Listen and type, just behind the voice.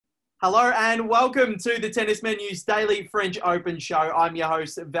Hello and welcome to the Tennis Menu's Daily French Open Show. I'm your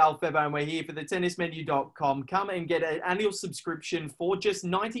host, Val Febo, and we're here for the tennismenu.com. Come and get an annual subscription for just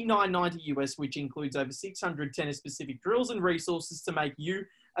 $99.90 US, which includes over 600 tennis-specific drills and resources to make you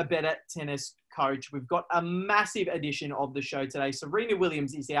a better tennis coach. We've got a massive edition of the show today. Serena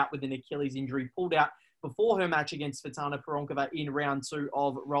Williams is out with an Achilles injury, pulled out before her match against Svetlana Pironkova in round 2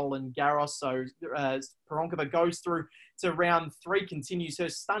 of Roland Garros. So Pironkova goes through to round 3, continues her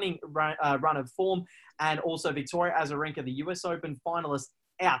stunning run of form. And also Victoria Azarenka, the US Open finalist,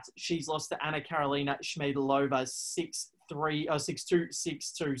 out. She's lost to Anna Karolina Schmiedlova 6-3, 6-2,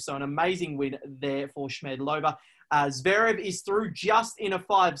 6-2. So an amazing win there for Schmiedlova. Zverev is through just in a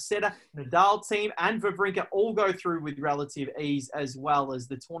 5-setter. Nadal team and Wawrinka all go through with relative ease as well as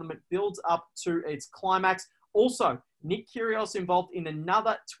the tournament builds up to its climax. Also, Nick Kyrgios involved in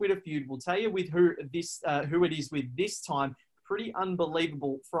another Twitter feud. We'll tell you with who it is with this time. Pretty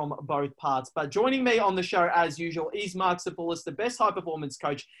unbelievable from both parts. But joining me on the show, as usual, is Mark Sapoulis, the best high-performance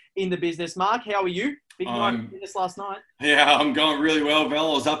coach in the business. Mark, how are you? Big night of fitness last night. Yeah, I'm going really well,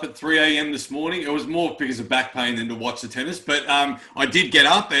 Val. I was up at 3 a.m. this morning. It was more because of back pain than to watch the tennis. But I did get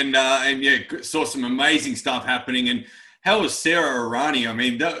up and saw some amazing stuff happening. And how was Sarah Irani? I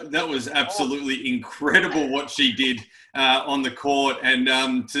mean, that was absolutely incredible what she did on the court.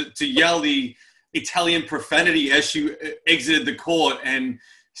 And to yell the Italian profanity as she exited the court and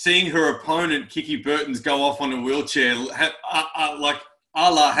seeing her opponent, Kiki Bertens, go off on a wheelchair, like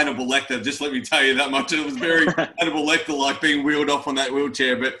a la Hannibal Lecter, just let me tell you that much. It was very Hannibal Lecter-like being wheeled off on that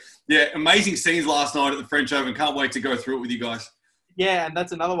wheelchair. But, yeah, amazing scenes last night at the French Open. Can't wait to go through it with you guys. Yeah, and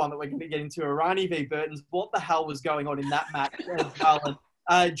that's another one that we're going to get into. Irani v. Bertens. What the hell was going on in that match as well?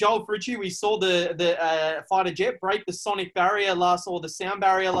 And Joel Fritchie, we saw the fighter jet break the sonic barrier the sound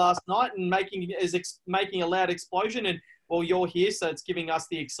barrier last night and making a loud explosion. And, well, you're here, so it's giving us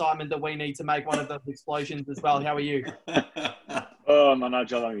the excitement that we need to make one of those explosions as well. How are you? Oh,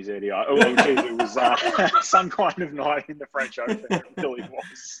 mannaggia la miseria. Oh, geez, it was some kind of night in the French Open. It really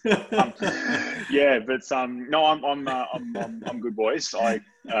was. No, I'm good, boys. Like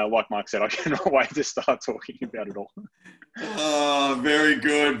Mark said, I cannot wait to start talking about it all. Oh, very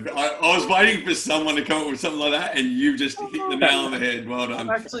good. I was waiting for someone to come up with something like that, and you just hit the nail on the head. Well done. I'm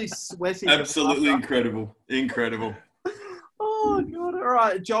actually sweating. Absolutely incredible. Incredible. Oh, God. All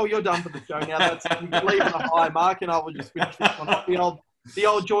right, Joel, you're done for the show now. That's leaving a high mark, and I will just finish this one off. The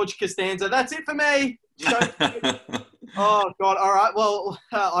old George Costanza. That's it for me. Oh, God. All right. Well,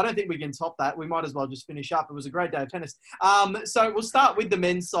 I don't think we can top that. We might as well just finish up. It was a great day of tennis. So we'll start with the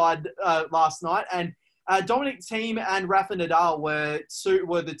men's side last night. And Dominic Thiem and Rafa Nadal were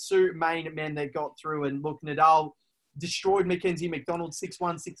the two main men that got through. And look, Nadal destroyed Mackenzie McDonald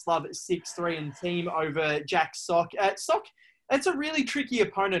 6-1, 6-love, 6-3, and Thiem over Jack Sock. Sock, it's a really tricky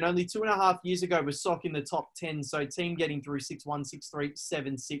opponent. Only 2.5 years ago was Sock in the top 10. So Thiem getting through 6-1, 6-3,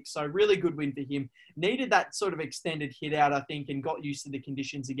 7-6. So really good win for him. Needed that sort of extended hit out, I think, and got used to the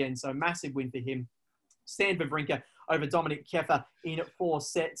conditions again. So massive win for him. Stan Wawrinka over Dominic Keffer in 4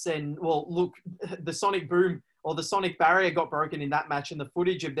 sets. And, well, look, the sonic boom or the sonic barrier got broken in that match, and the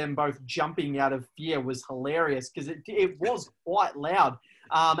footage of them both jumping out of fear was hilarious because it was quite loud.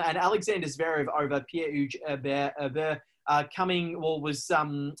 And Alexander Zverev over Pierre-Hugues Herbert was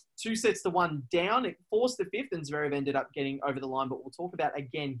 2-1 down. It forced the 5th, and Zverev ended up getting over the line. But we'll talk about,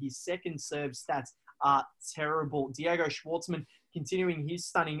 again, his second serve stats are terrible. Diego Schwartzman continuing his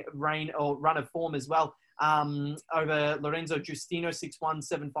stunning run of form as well. Over Lorenzo Giustino,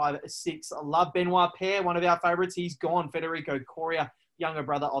 6-1, 7-5, 6. I love Benoit Paire, one of our favourites. He's gone. Federico Coria, younger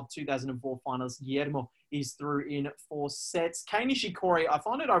brother of 2004 finalist Guillermo, is through in 4 sets. Kei Nishikori, I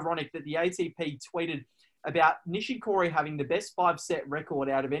find it ironic that the ATP tweeted about Nishikori having the best 5-set record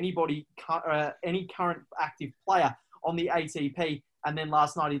out of any current active player on the ATP. And then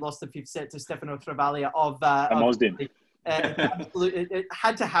last night he lost the 5th set to Stefano Travaglia of it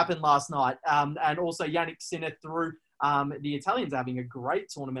had to happen last night. And also Yannick Sinner through. The Italians are having a great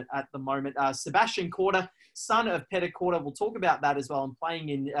tournament at the moment. Sebastian Korda, son of Peter Korda, we'll talk about that as well. And playing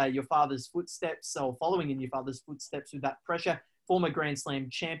in your father's footsteps, or following in your father's footsteps with that pressure. Former Grand Slam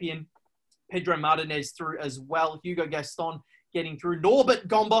champion. Pedro Martinez through as well. Hugo Gaston getting through. Norbert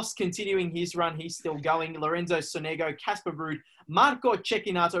Gombos continuing his run. He's still going. Lorenzo Sonego, Casper Ruud, Marco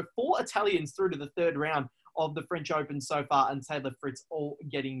Cecchinato. 4 Italians through to the 3rd round of the French Open so far, and Taylor Fritz all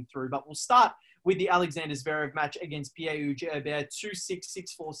getting through. But we'll start with the Alexander Zverev match against Pierre-Hugues Herbert. 2-6,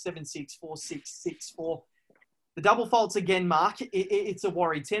 6-4, 7-6, 4-6, 6-4. The double faults again, Mark. It's a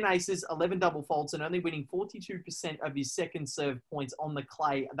worry. 10 aces, 11 double faults, and only winning 42% of his second serve points on the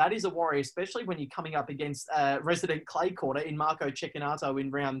clay. That is a worry, especially when you're coming up against resident clay quarter in Marco Cecchinato in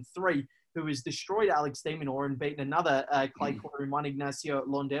round 3, who has destroyed Alex de Minaur and beaten another clay quarter in Juan Ignacio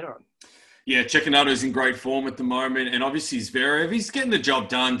Londero. Yeah, Cecchinado's in great form at the moment, and obviously Zverev, he's getting the job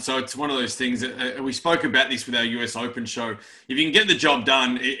done. So it's one of those things that we spoke about this with our US Open show. If you can get the job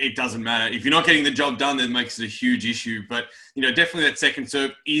done, it doesn't matter. If you're not getting the job done, then it makes it a huge issue. But, definitely that second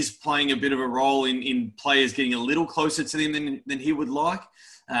serve is playing a bit of a role in players getting a little closer to them than he would like.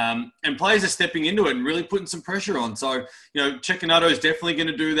 And players are stepping into it and really putting some pressure on. So, Cecchinato is definitely going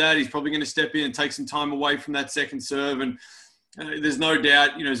to do that. He's probably going to step in and take some time away from that second serve. And there's no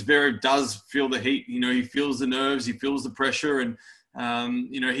doubt, Zverev does feel the heat. He feels the nerves, he feels the pressure, and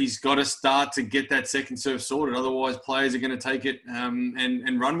he's got to start to get that second serve sorted. Otherwise, players are going to take it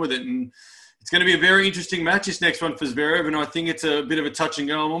and run with it. And it's going to be a very interesting match, this next one for Zverev, and I think it's a bit of a touch and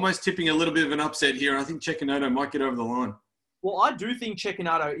go. I'm almost tipping a little bit of an upset here, and I think Cecchinato might get over the line. Well, I do think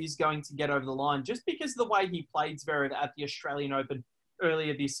Cecchinato is going to get over the line just because of the way he played Zverev at the Australian Open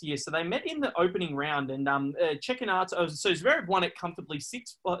earlier this year. So they met in the opening round, and Cecchinato, so Zverev won it comfortably 6-4,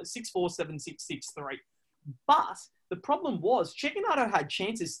 7-6, 6-3. But the problem was Cecchinato had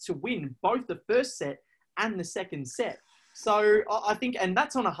chances to win both the first set and the second set. So I think, and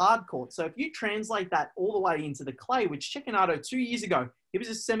that's on a hard court. So if you translate that all the way into the clay, which Cecchinato 2 years ago, he was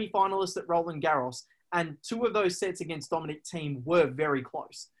a semi-finalist at Roland Garros, and 2 of those sets against Dominic Thiem were very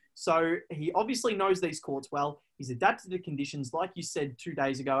close. So he obviously knows these courts well. He's adapted to the conditions, like you said 2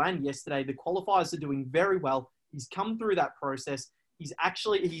 days ago and yesterday. The qualifiers are doing very well. He's come through that process. He's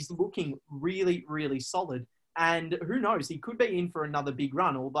looking really, really solid. And who knows, he could be in for another big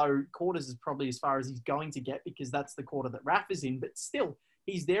run, although quarters is probably as far as he's going to get because that's the quarter that Raf is in. But still,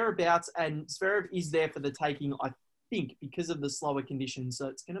 he's thereabouts, and Zverev is there for the taking, I think, because of the slower conditions. So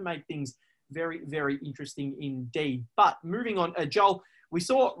it's going to make things very, very interesting indeed. But moving on, Joel, we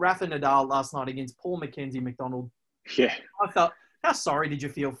saw Rafa Nadal last night against Paul Mackenzie McDonald. Yeah. I felt, how sorry did you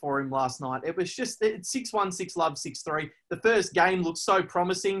feel for him last night? It was just 6-1, 6-love, 6-3. The first game looked so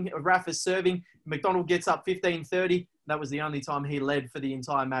promising. Rafa's serving. McDonald gets up 15-30. That was the only time he led for the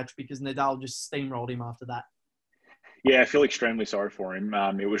entire match because Nadal just steamrolled him after that. Yeah, I feel extremely sorry for him.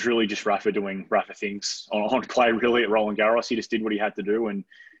 It was really just Rafa doing Rafa things on clay, really, at Roland Garros. He just did what he had to do and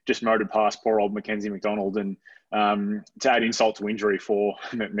just motored past poor old Mackenzie McDonald. And to add insult to injury for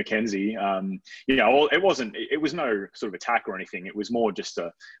Mackenzie, it was no sort of attack or anything. It was more just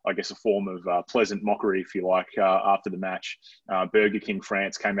a form of pleasant mockery, if you like, after the match. Burger King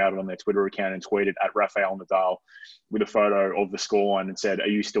France came out on their Twitter account and tweeted at Rafael Nadal with a photo of the scoreline and said, "Are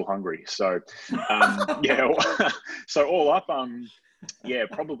you still hungry?" So, so all up,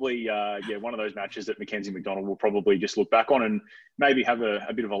 probably one of those matches that Mackenzie McDonald will probably just look back on and maybe have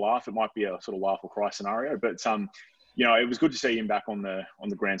a bit of a laugh. It might be a sort of laugh or cry scenario, but it was good to see him back on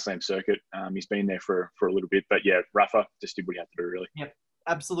the Grand Slam circuit. He's been there for a little bit, but Rafa just did what he had to do, really. Yep.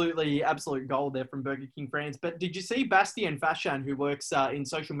 Absolutely, absolute goal there from Burger King France. But did you see Bastien Fachan, who works in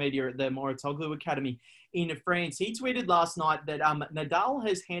social media at the Mouratoglou Academy in France? He tweeted last night that Nadal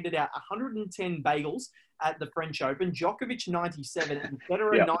has handed out 110 bagels at the French Open, Djokovic 97 and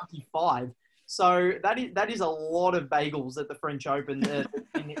Federer 95. So that is a lot of bagels at the French Open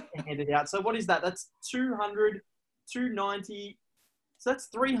handed out. So what is that? That's 200, 290. So that's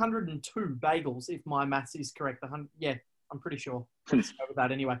 302 bagels, if my maths is correct. I'm pretty sure. Let's go with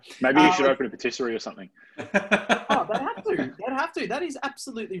that anyway. Maybe you should open a patisserie or something. They'd have to. That is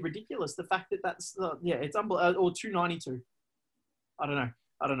absolutely ridiculous. The fact that that's it's unbelievable. Or 292. I don't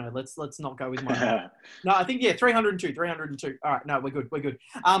know. Let's not go with my. No, I think 302. All right, no, we're good. But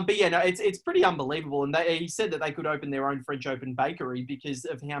it's pretty unbelievable. And he said that they could open their own French Open bakery because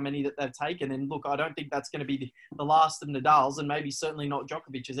of how many that they've taken. And look, I don't think that's going to be the last of Nadal's, and maybe certainly not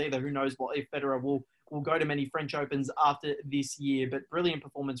Djokovic's either. Who knows what if Federer will go to many French Opens after this year. But brilliant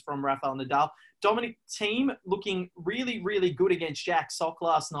performance from Rafael Nadal. Dominic Thiem looking really, really good against Jack Sock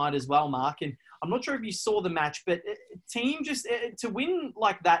last night as well, Mark. And I'm not sure if you saw the match, but Thiem just to win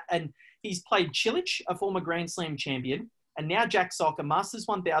like that, and he's played Cilic, a former Grand Slam champion, and now Jack Sock, a Masters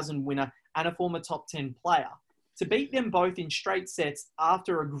 1000 winner and a former top 10 player. To beat them both in straight sets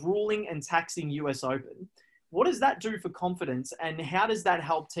after a grueling and taxing US Open, what does that do for confidence, and how does that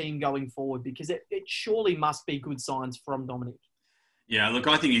help Thiem going forward? Because it surely must be good signs from Dominic. Yeah, look,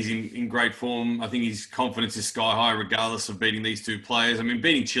 I think he's in great form. I think his confidence is sky high regardless of beating these two players. I mean,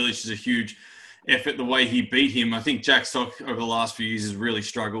 beating Cilic is a huge effort the way he beat him. I think Jack Sock over the last few years has really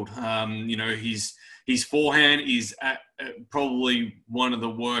struggled. He's his forehand is probably one of the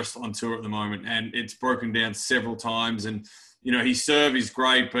worst on tour at the moment, and it's broken down several times. And his serve is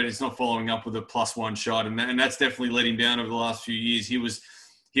great, but it's not following up with a +1 shot, and that's definitely let him down over the last few years. He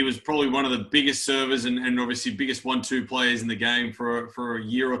was probably one of the biggest servers and obviously biggest 1-2 players in the game for a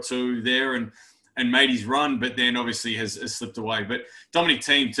year or two there, and made his run, but then obviously has slipped away. But Dominic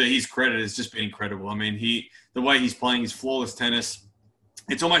Thiem, to his credit, has just been incredible. I mean, the way he's playing his flawless tennis,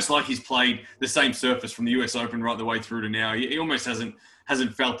 it's almost like he's played the same surface from the US Open right the way through to now. He almost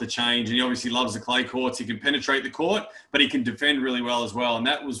hasn't felt the change, and he obviously loves the clay courts. He can penetrate the court, but he can defend really well as well. And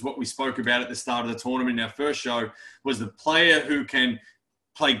that was what we spoke about at the start of the tournament in our first show, was the player who can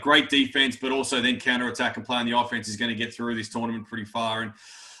play great defense, but also then counterattack and play on the offense is going to get through this tournament pretty far. And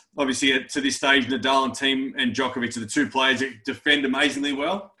obviously, to this stage, Nadal and Thiem and Djokovic are the two players that defend amazingly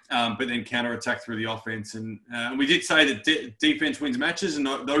well, but then counterattack through the offense. And we did say that defense wins matches, and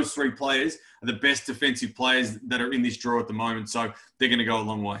those three players are the best defensive players that are in this draw at the moment. So they're going to go a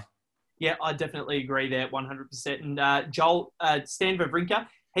long way. Yeah, I definitely agree there, 100%. And Joel, Stan Wawrinka,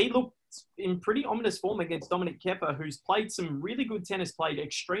 he looked in pretty ominous form against Dominic Kepper, who's played some really good tennis, played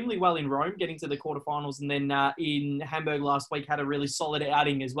extremely well in Rome, getting to the quarterfinals, and then in Hamburg last week had a really solid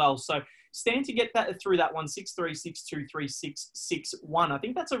outing as well. So Stan to get that through that one, 6-3, 6-2, 3-6, 6-1. I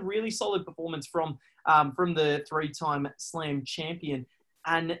think that's a really solid performance from the three-time Slam champion,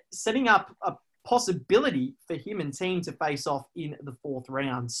 and setting up a possibility for him and Thiem to face off in the fourth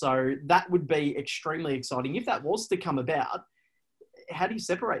round. So that would be extremely exciting. If that was to come about, how do you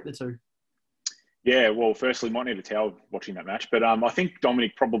separate the two? Yeah, well, firstly, might need a towel watching that match, but I think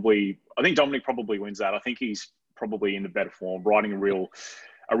Dominic probably wins that. I think he's probably in the better form, riding a real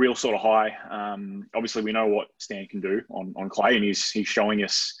sort of high. Obviously, we know what Stan can do on clay, and he's showing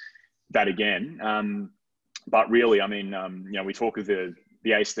us that again. But really, I mean, we talk of the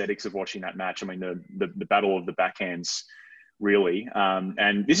aesthetics of watching that match. I mean, the battle of the backhands, really.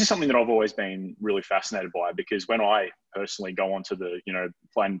 And this is something that I've always been really fascinated by, because when I personally go onto the,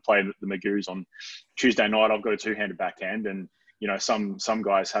 play the Magoos on Tuesday night, I've got a two-handed backhand, and, some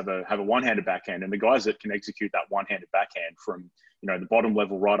guys have a one-handed backhand, and the guys that can execute that one-handed backhand from, the bottom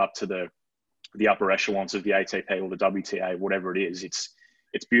level right up to the upper echelons of the ATP or the WTA, whatever it is,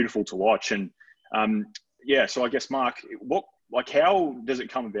 it's beautiful to watch. And so I guess, Mark, how does it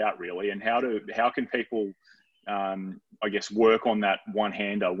come about really, and how can people I guess work on that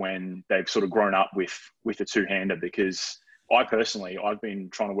one-hander when they've sort of grown up with a two-hander? Because I've been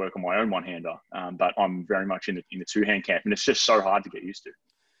trying to work on my own one-hander, but I'm very much in the two-hand camp, and it's just so hard to get used to.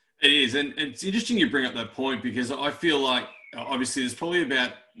 It is, and it's interesting you bring up that point, because I feel like obviously there's probably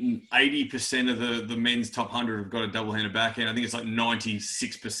about 80% of the men's top 100 have got a double-handed backhand. I think it's like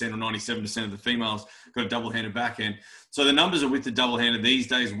 96% or 97% of the females got a double-handed backhand. So the numbers are with the double-hander these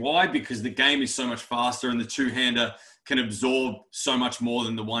days. Why? Because the game is so much faster, and the two-hander can absorb so much more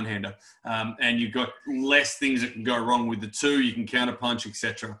than the one-hander. And you've got less things that can go wrong with the two. You can counterpunch,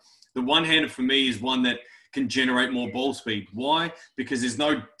 etc. The one-hander for me is one that can generate more ball speed. Why? Because there's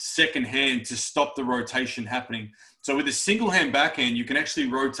no second hand to stop the rotation happening. So with a single hand backhand, you can actually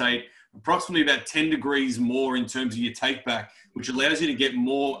rotate approximately about 10 degrees more in terms of your take back, which allows you to get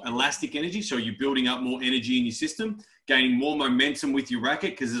more elastic energy. So you're building up more energy in your system, gaining more momentum with your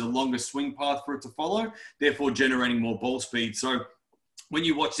racket because there's a longer swing path for it to follow, therefore generating more ball speed. So when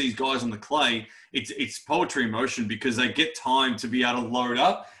you watch these guys on the clay, it's poetry in motion, because they get time to be able to load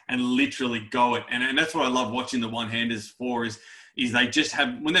up and literally go it. And that's what I love watching the one-handers for, is they just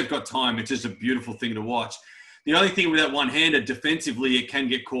have, when they've got time, it's just a beautiful thing to watch. The only thing with that one-hander, defensively, it can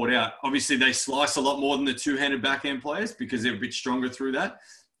get caught out. Obviously, they slice a lot more than the two-handed backhand players because they're a bit stronger through that.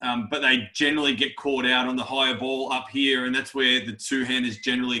 But they generally get caught out on the higher ball up here, and that's where the two-handers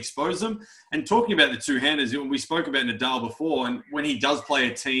generally expose them. And talking about the two-handers, we spoke about Nadal before, and when he does play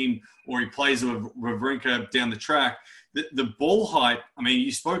a team or he plays with Wawrinka down the track, the ball height, I mean,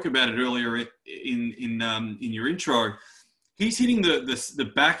 you spoke about it earlier in your intro. He's hitting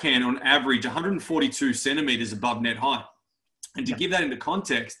the backhand on average 142 centimetres above net height. And to give that into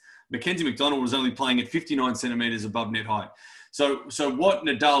context, Mackenzie McDonald was only playing at 59 centimetres above net height. So what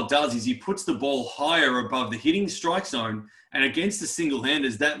Nadal does is he puts the ball higher above the hitting strike zone, and against the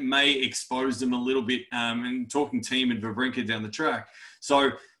single-handers, that may expose them a little bit, and talking Thiem and Wawrinka down the track.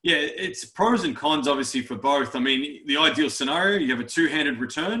 So, yeah, it's pros and cons, obviously, for both. I mean, the ideal scenario, you have a two-handed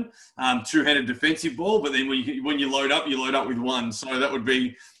return, two-handed defensive ball, but then when you load up with one. So that would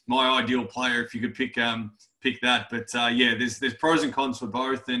be my ideal player if you could pick that. But, yeah, there's pros and cons for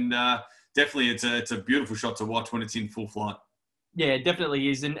both, and definitely it's a beautiful shot to watch when it's in full flight. Yeah, it definitely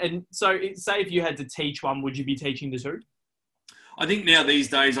is. And so say if you had to teach one, would you be teaching the two? I think now these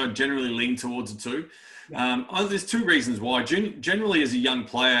days I generally lean towards a 2. There's 2 reasons why. Generally, as a young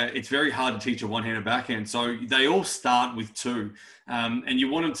player, it's very hard to teach a one-handed backhand. So they all start with 2, and you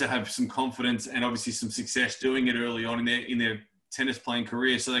want them to have some confidence and obviously some success doing it early on in their tennis playing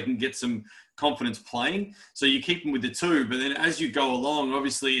career, so they can get some confidence playing. So you keep them with the 2, but then as you go along,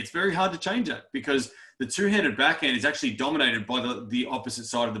 obviously it's very hard to change that, because the two-handed backhand is actually dominated by the opposite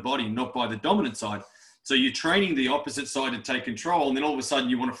side of the body, not by the dominant side. So you're training the opposite side to take control, and then all of a sudden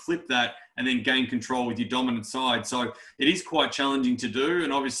you want to flip that and then gain control with your dominant side. So it is quite challenging to do.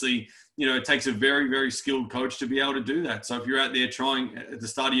 And obviously, it takes a very, very skilled coach to be able to do that. So if you're out there trying at the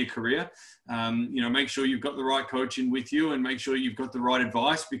start of your career, make sure you've got the right coaching with you, and make sure you've got the right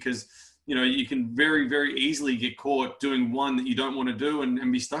advice, because, you can very, very easily get caught doing one that you don't want to do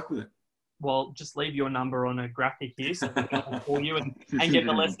and be stuck with it. Well, just leave your number on a graphic here so we can call you and get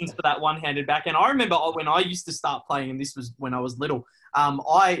the lessons for that one-handed backhand. I remember when I used to start playing, and this was when I was little,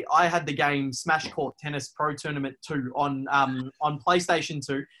 I had the game Smash Court Tennis Pro Tournament 2 on PlayStation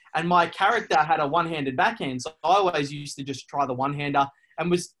 2, and my character had a one-handed backhand. So I always used to just try the one-hander and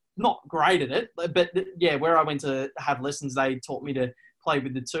was not great at it. But, yeah, where I went to have lessons, they taught me to play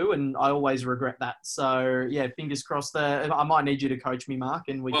with the 2, and I always regret that. So, yeah, fingers crossed. I might need you to coach me, Mark,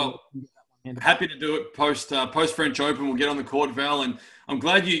 and we can... Happy to do it post French Open. We'll get on the court, Val. And I'm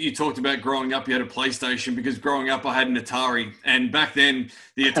glad you talked about growing up. You had a PlayStation, because growing up I had an Atari, and back then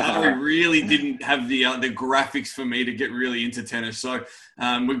the Atari really didn't have the graphics for me to get really into tennis. So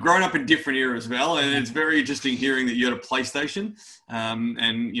we've grown up in different eras, Val, and it's very interesting hearing that you had a PlayStation. And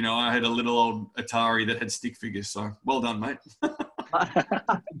I had a little old Atari that had stick figures. So well done, mate.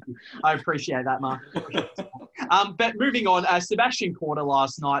 I appreciate that, Mark. But moving on, Sebastian Korda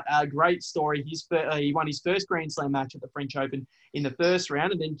last night, a great story. He won his first Grand Slam match at the French Open in the first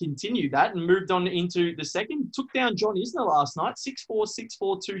round, and then continued that and moved on into the second. Took down John Isner last night, 6-4,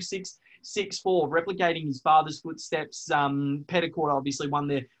 6-4, 2-6, 6-4, replicating his father's footsteps. Peter Korda obviously won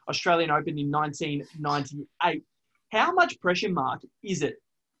the Australian Open in 1998. How much pressure, Mark, is it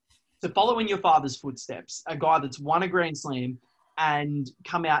to follow in your father's footsteps, a guy that's won a Grand Slam, and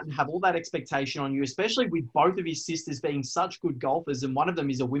come out and have all that expectation on you, especially with both of his sisters being such good golfers, and one of them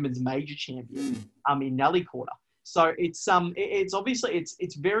is a women's major champion, in Nelly Korda. So it's obviously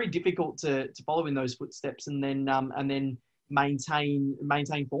it's very difficult to follow in those footsteps and then maintain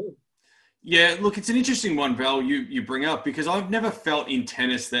form. Yeah, look, it's an interesting one, Val, you bring up, because I've never felt in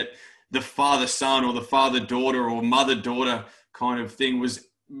tennis that the father-son or the father-daughter or mother-daughter kind of thing was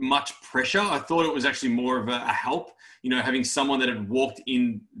much pressure. I thought it was actually more of a help, having someone that had walked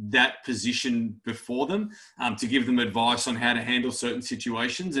in that position before them, to give them advice on how to handle certain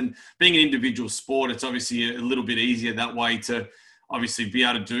situations. And being an individual sport, it's obviously a little bit easier that way to obviously be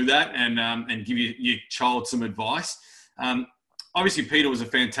able to do that and give your child some advice. Obviously, Peter was a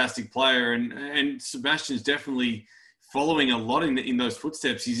fantastic player, and Sebastian's definitely following a lot in those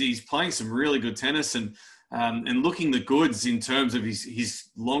footsteps. He's playing some really good tennis and looking the goods in terms of his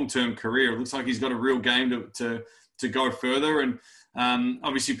long-term career. It looks like he's got a real game to go further. And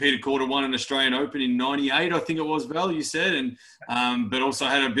obviously Peter Korda won an Australian Open in 98, I think it was, Val, you said, and but also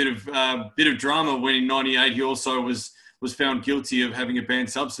had a bit of drama when in 98 he also was found guilty of having a banned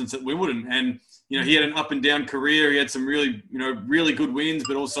substance at Wimbledon. And he had an up and down career. He had some really really good wins,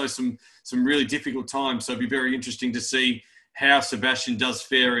 but also some really difficult times. So it'd be very interesting to see how Sebastian does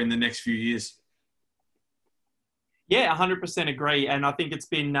fare in the next few years. Yeah, 100% agree, and I think it's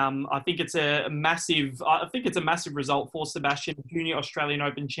been. I think it's a massive result for Sebastian, junior Australian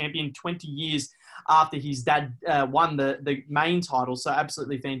Open champion, 20 years after his dad won the main title. So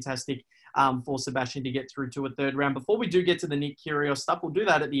absolutely fantastic for Sebastian to get through to a third round. Before we do get to the Nick Kyrgios stuff, we'll do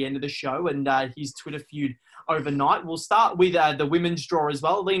that at the end of the show and his Twitter feud overnight. We'll start with the women's draw as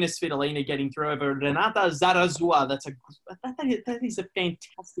well. Lena Svitolina getting through over Renata Zarazua. That is a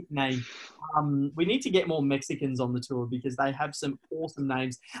fantastic name. We need to get more Mexicans on the tour because they have some awesome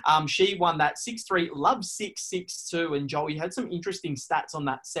names. She won that 6-3, love 6-6-2, and Joey had some interesting stats on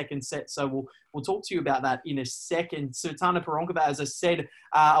that second set. So we'll talk to you about that in a second. Svetlana Peronkova, as I said,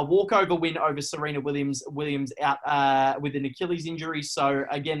 a walkover win over Serena Williams. Williams out with an Achilles injury. So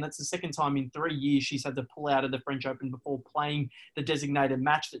again, that's the second time in 3 years she's had to pull out of the French Open before playing the designated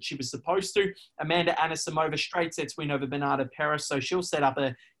match that she was supposed to. Amanda Anisimova, straight sets win over Bernarda Pera. So she'll set up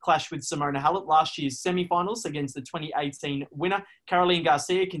a clash with Simona Halep, last year's semi-finals against the 2018 winner. Caroline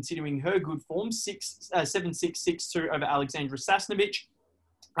Garcia continuing her good form, 7-6, 6-2 over Alexandra Sasnovich.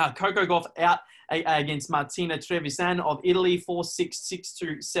 Coco Gauff out against Martina Trevisan of Italy, 4-6,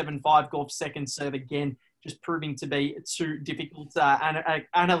 6-2, 7-5. Gauff second serve again just proving to be too difficult.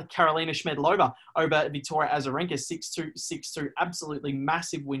 Anna Karolina Schmedlova over Victoria Azarenka, 6-2, 6-2. Absolutely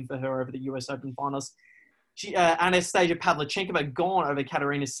massive win for her over the US Open finals. Anastasia Pavlyuchenkova gone over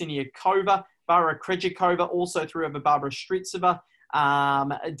Katerina Siniakova. Vara Krejcikova also threw over Barbara Strycova.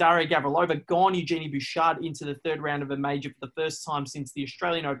 Daria Gavrilova gone. Eugenie Bouchard into the third round of a major for the first time since the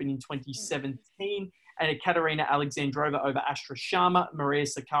Australian Open in 2017. And Katerina Alexandrova over Astra Sharma. Maria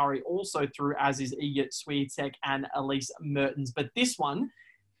Sakkari also threw, as is Iga Swiatek and Elise Mertens. But this one,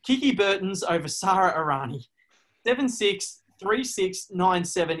 Kiki Bertens over Sara Errani. 7-6, 3-6,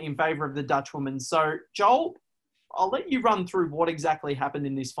 9-7 in favour of the Dutch woman. So, Joel, I'll let you run through what exactly happened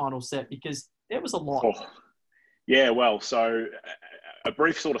in this final set because there was a lot. Oh. Yeah, well, so a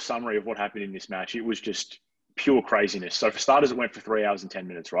brief sort of summary of what happened in this match. It was just pure craziness. So for starters, it went for 3 hours and 10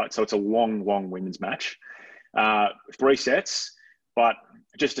 minutes, right? So it's a long, long women's match. 3 sets, but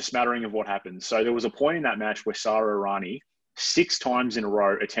just a smattering of what happened. So there was a point in that match where Sara Errani 6 times in a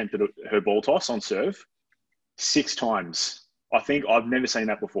row attempted her ball toss on serve. 6 times. I think I've never seen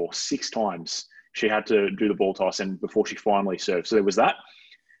that before. 6 times she had to do the ball toss and before she finally served. So there was that.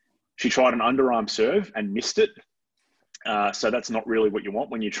 She tried an underarm serve and missed it. So that's not really what you want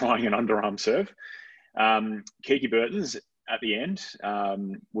when you're trying an underarm serve. Kiki Bertens at the end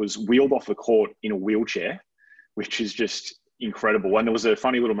was wheeled off the court in a wheelchair, which is just incredible. And there was a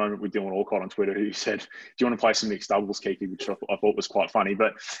funny little moment with Dylan Alcott on Twitter who said, do you want to play some mixed doubles, Kiki? Which I thought was quite funny.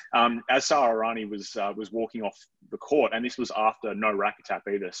 But as Sara Errani was walking off the court, and this was after no racket tap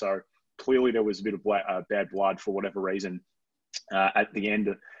either, so clearly there was a bit of bad blood for whatever reason at the end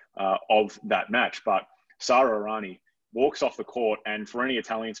of that match. But Sara Errani walks off the court, and for any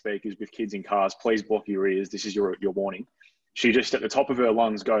Italian speakers with kids in cars, please block your ears. This is your warning. She just, at the top of her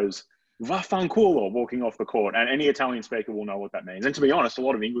lungs, goes, "Vaffanculo," walking off the court. And any Italian speaker will know what that means. And to be honest, a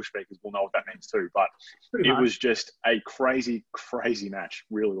lot of English speakers will know what that means too. But it was just a crazy, crazy match.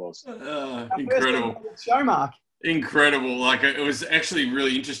 Really was. Incredible. Show, Mark. Incredible. Like, it was actually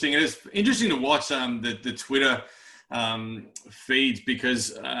really interesting. It is interesting to watch the Twitter feeds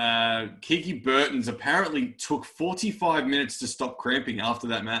because Kiki Bertens apparently took 45 minutes to stop cramping after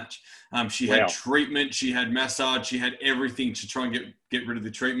that match. She had treatment, she had massage, she had everything to try and get rid of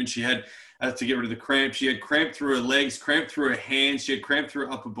the treatment. She had to get rid of the cramp. She had cramp through her legs, cramp through her hands. She had cramp through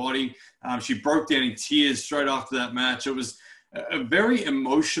her upper body. She broke down in tears straight after that match. It was a very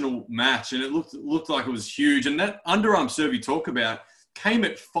emotional match, and it looked like it was huge. And that underarm serve you talk about came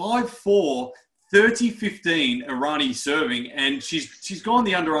at 5-4, 30-15 Errani serving, and she's gone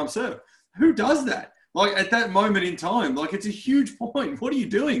the underarm serve. Who does that? Like, at that moment in time, like, it's a huge point. What are you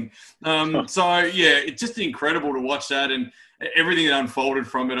doing? So yeah, it's just incredible to watch that and everything that unfolded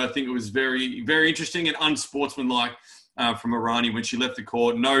from it. I think it was very, very interesting and unsportsmanlike from Errani when she left the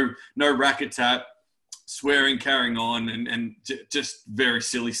court. No racket tap, swearing, carrying on, and just very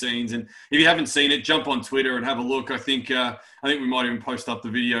silly scenes. And if you haven't seen it, jump on Twitter and have a look. I think we might even post up the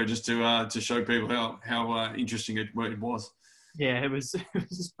video just to show people how interesting it was. Yeah, it was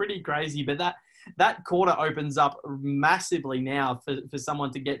pretty crazy. But that quarter opens up massively now for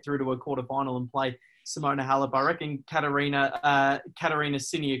someone to get through to a quarterfinal and play Simona Halep. I reckon Katerina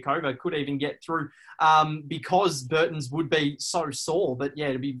Siniakova could even get through because Bertens would be so sore. But yeah,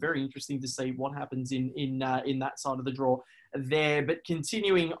 it'd be very interesting to see what happens in that side of the draw there. But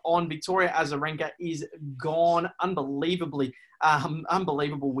continuing on, Victoria Azarenka is gone. Unbelievable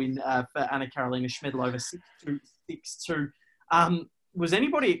win for Anna Karolina Schmedlova, 6-2, 6-2. Was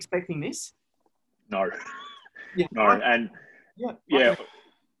anybody expecting this? No. Yeah. No, and yeah.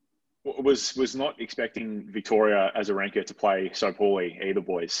 Was not expecting Victoria Azarenka to play so poorly either,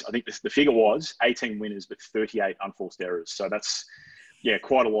 boys. I think the figure was 18 winners, but 38 unforced errors. So that's,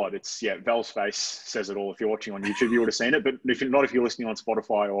 quite a lot. It's, Val's face says it all. If you're watching on YouTube, you would have seen it, but if you're listening on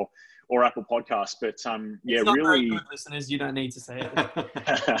Spotify or Apple Podcasts. But it's not really very good, listeners. You don't need to say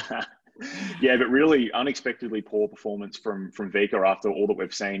it. Yeah, but really unexpectedly poor performance from Vika after all that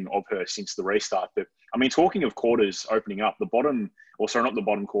we've seen of her since the restart. But I mean, talking of quarters opening up, not the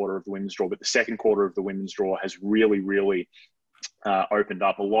bottom quarter of the women's draw, but the second quarter of the women's draw has really, really opened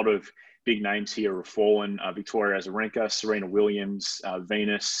up. A lot of big names here have fallen. Victoria Azarenka, Serena Williams,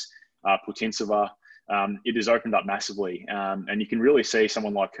 Venus, Putintseva. It has opened up massively. And you can really see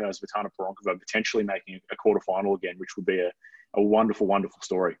someone like Svetlana Poronkova potentially making a quarterfinal again, which would be a wonderful, wonderful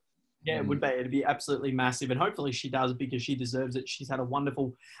story. Yeah, it would be. It'd be absolutely massive. And hopefully she does because she deserves it. She's had a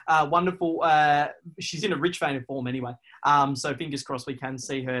wonderful, she's in a rich vein of form anyway. So fingers crossed we can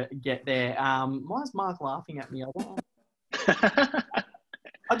see her get there. Why is Mark laughing at me?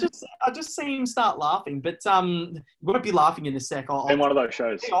 I just see him start laughing, but you won't be laughing in a sec. In one of those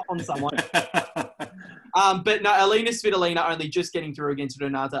shows. Off on someone. But no, Alina Svitolina only just getting through against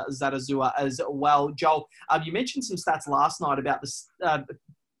Renata Zadazua as well. Joel, you mentioned some stats last night about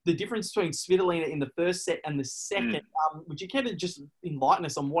the difference between Svitolina in the first set and the second. Would you care to just enlighten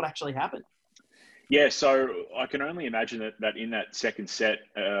us on what actually happened? Yeah, so I can only imagine that in that second set,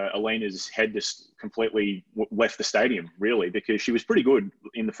 Alina's head just completely left the stadium, really, because she was pretty good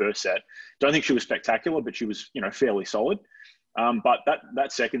in the first set. Don't think she was spectacular, but she was, fairly solid. But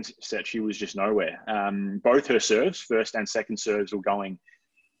that second set, she was just nowhere. Both her serves, first and second serves, were going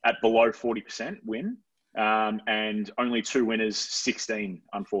at below 40% win. And only 2 winners, 16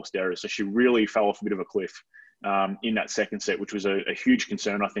 unforced errors. So she really fell off a bit of a cliff in that second set, which was a huge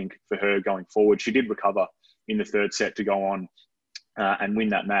concern, I think, for her going forward. She did recover in the third set to go on and win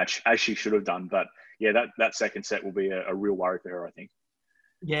that match, as she should have done. But yeah, that second set will be a real worry for her, I think.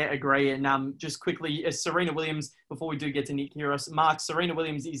 Yeah, agree. And just quickly, Serena Williams, before we do get to Nick Kyrgios, Mark, Serena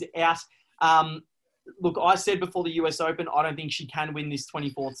Williams is out. Look, I said before the US Open, I don't think she can win this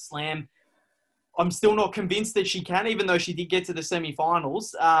 24th Slam. I'm still not convinced that she can, even though she did get to the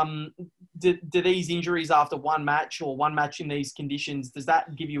semi-finals. Do these injuries after one match or one match in these conditions, does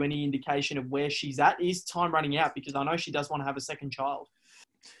that give you any indication of where she's at? Is time running out? Because I know she does want to have a second child.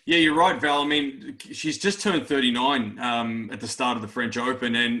 Yeah, you're right, Val. I mean, she's just turned 39 at the start of the French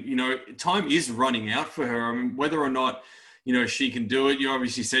Open, and, time is running out for her. I mean, whether or not, she can do it. You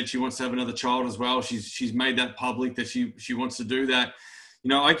obviously said she wants to have another child as well. She's made that public that she wants to do that.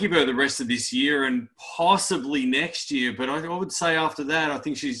 I give her the rest of this year and possibly next year, but I would say after that, I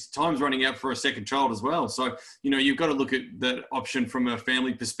think time's running out for a second child as well. So, you've got to look at that option from a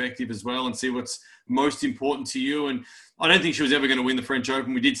family perspective as well and see what's most important to you. And I don't think she was ever going to win the French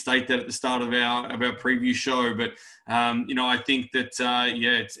Open. We did state that at the start of our preview show, but I think that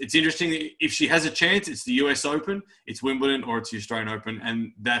it's interesting. If she has a chance, it's the US Open, it's Wimbledon, or it's the Australian Open,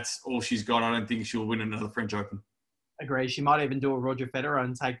 and that's all she's got. I don't think she'll win another French Open. Agree. She might even do a Roger Federer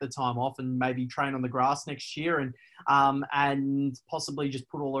and take the time off and maybe train on the grass next year and possibly just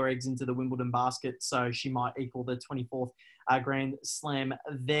put all her eggs into the Wimbledon basket. So she might equal the 24th Grand Slam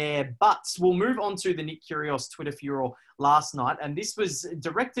there. But we'll move on to the Nick Kyrgios Twitter furor last night. And this was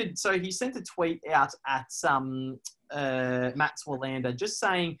directed, so he sent a tweet out at Mats Wilander just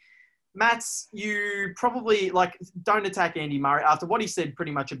saying, Mats, you probably don't attack Andy Murray after what he said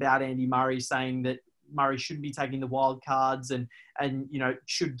pretty much about Andy Murray, saying that Murray should be taking the wild cards and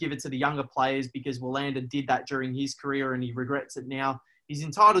should give it to the younger players because Wilander did that during his career and he regrets it now. He's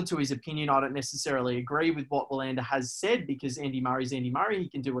entitled to his opinion. I don't necessarily agree with what Wilander has said because Andy Murray's Andy Murray. He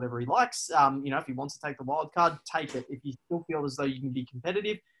can do whatever he likes. If he wants to take the wild card, take it. If you still feel as though you can be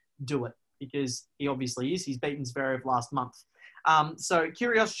competitive, do it because he obviously is. He's beaten Zverev last month. So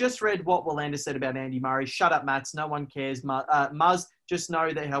Kyrgios just read what Wilander said about Andy Murray. Shut up, Mats. No one cares. Muzz, just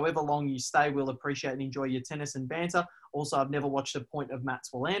know that however long you stay, we'll appreciate and enjoy your tennis and banter. Also, I've never watched a point of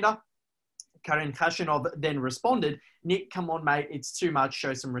Mats Wilander. Karen Khashanov then responded, Nick, come on, mate. It's too much.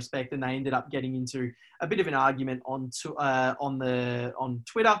 Show some respect. And they ended up getting into a bit of an argument on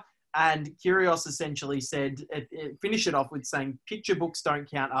Twitter. And Kyrgios essentially said, finished it off with saying, picture books don't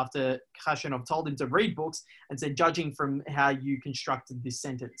count after Khashanov told him to read books and said, judging from how you constructed this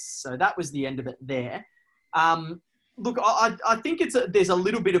sentence. So that was the end of it there. Look, I think there's a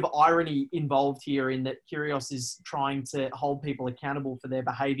little bit of irony involved here in that Kyrgios is trying to hold people accountable for their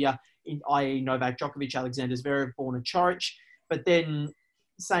behaviour, i.e. Novak Djokovic, Alexander Zverev, Borna Coric. But then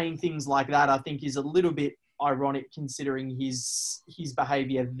saying things like that, I think, is a little bit ironic considering his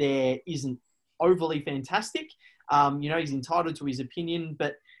behaviour there isn't overly fantastic. He's entitled to his opinion,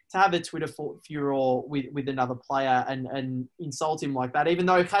 but to have a Twitter furor with another player and insult him like that, even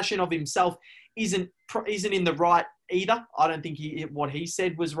though Khashanov himself isn't in the right either. I don't think what he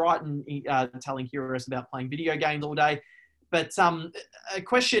said was right and telling Kyrgios about playing video games all day. But a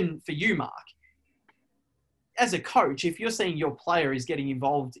question for you, Mark. As a coach, if you're seeing your player is getting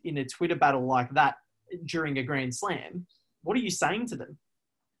involved in a Twitter battle like that during a Grand Slam, what are you saying to them?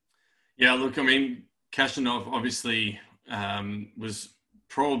 Yeah, look, I mean, Khashanov obviously was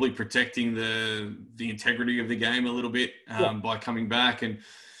probably protecting the integrity of the game a little bit by coming back, and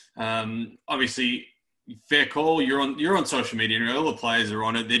obviously fair call. You're on social media, and all the players are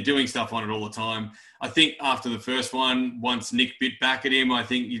on it. They're doing stuff on it all the time. I think after the first one, once Nick bit back at him, I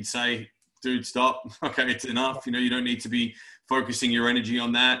think you'd say, dude, stop. Okay, it's enough. You don't need to be focusing your energy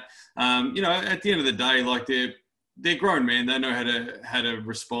on that. At the end of the day, they're grown men. They know how to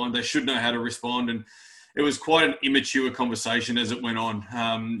respond. They should know how to respond. And it was quite an immature conversation as it went on.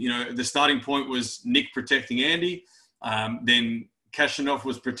 The starting point was Nick protecting Andy. Then Khashanov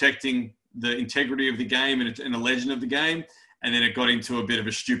was protecting the integrity of the game and a legend of the game. And then it got into a bit of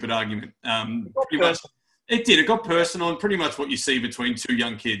a stupid argument. It did. It got personal, and pretty much what you see between two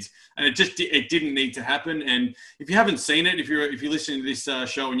young kids, and it didn't need to happen. And if you haven't seen it, if you're listening to this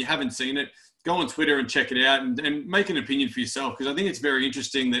show and you haven't seen it, go on Twitter and check it out and make an opinion for yourself, because I think it's very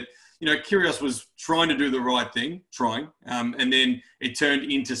interesting that Kyrgios was trying to do the right thing, and then it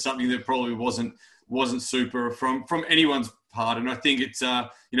turned into something that probably wasn't super from anyone's part. And I think it's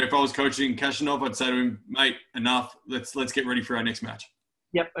if I was coaching Khachanov, I'd say to him, mate, enough. Let's get ready for our next match.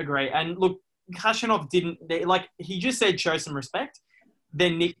 Yep, agree. And look, Khachanov he just said show some respect.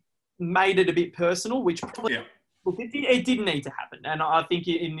 Then Nick made it a bit personal, which probably look, it didn't need to happen. And I think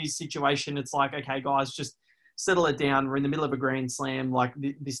in this situation, it's like, okay, guys, just settle it down. We're in the middle of a Grand Slam. Like,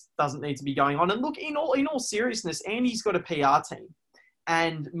 this doesn't need to be going on. And look, in all seriousness, Andy's got a PR team,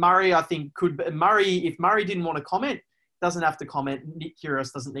 and Murray, I think, if Murray didn't want to comment, doesn't have to comment. Nick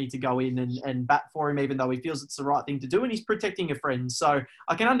Kyrgios doesn't need to go in and bat for him, even though he feels it's the right thing to do, and he's protecting a friend. So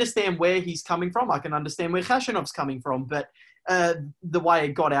I can understand where he's coming from. I can understand where Khashanov's coming from, but the way it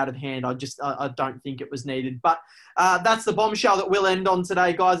got out of hand, I don't think it was needed. But that's the bombshell that we'll end on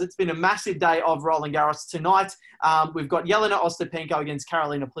today, guys. It's been a massive day of Roland Garros tonight. We've got Jelena Ostapenko against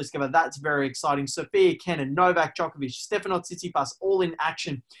Karolina Pliskova. That's very exciting. Sofia Kenin, Novak Djokovic, Stefanos Tsitsipas, all in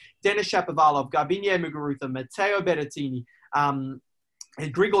action. Denis Shapovalov, Garbine Muguruza, Matteo Berrettini,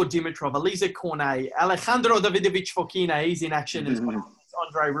 Grigor Dimitrov, Elisa Cornet, Alejandro Davidovich Fokina, he's in action as well.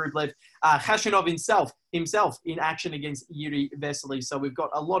 Andrei Rublev, Khachanov himself in action against Yuri Vesely. So we've got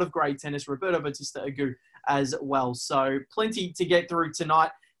a lot of great tennis. Roberto Bautista Agut as well. So plenty to get through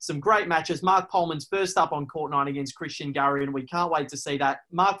tonight. Some great matches. Mark Polman's first up on court 9 against Christian Gary, and we can't wait to see that.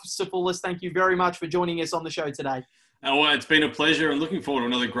 Mark Safoulis, thank you very much for joining us on the show today. Well, it's been a pleasure, and looking forward to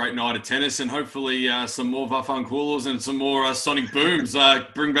another great night of tennis, and hopefully some more Vafankulos and some more sonic booms.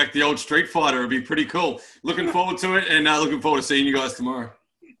 Bring back the old Street Fighter. It'll be pretty cool. Looking forward to it, and looking forward to seeing you guys tomorrow.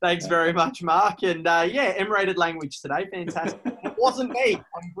 Thanks very much, Mark. And M-rated language today. Fantastic. It wasn't me.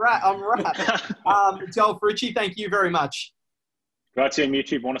 I'm rap. Joel Fritchie, thank you very much. Grazie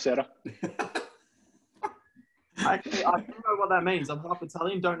amici, buonasera. I don't know what that means. I'm half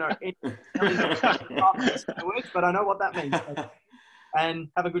Italian, don't know any words, but I know what that means. And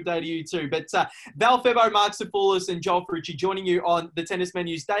have a good day to you too. But Val Febo, Mark Safoulis, and Joel Ferrucci joining you on the Tennis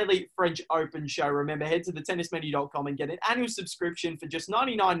Menu's daily French Open show. Remember, head to thetennismenu.com and get an annual subscription for just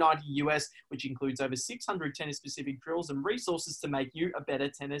 $99.90 US, which includes over 600 tennis-specific drills and resources to make you a better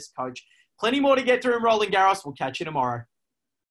tennis coach. Plenty more to get through in Roland Garros. We'll catch you tomorrow.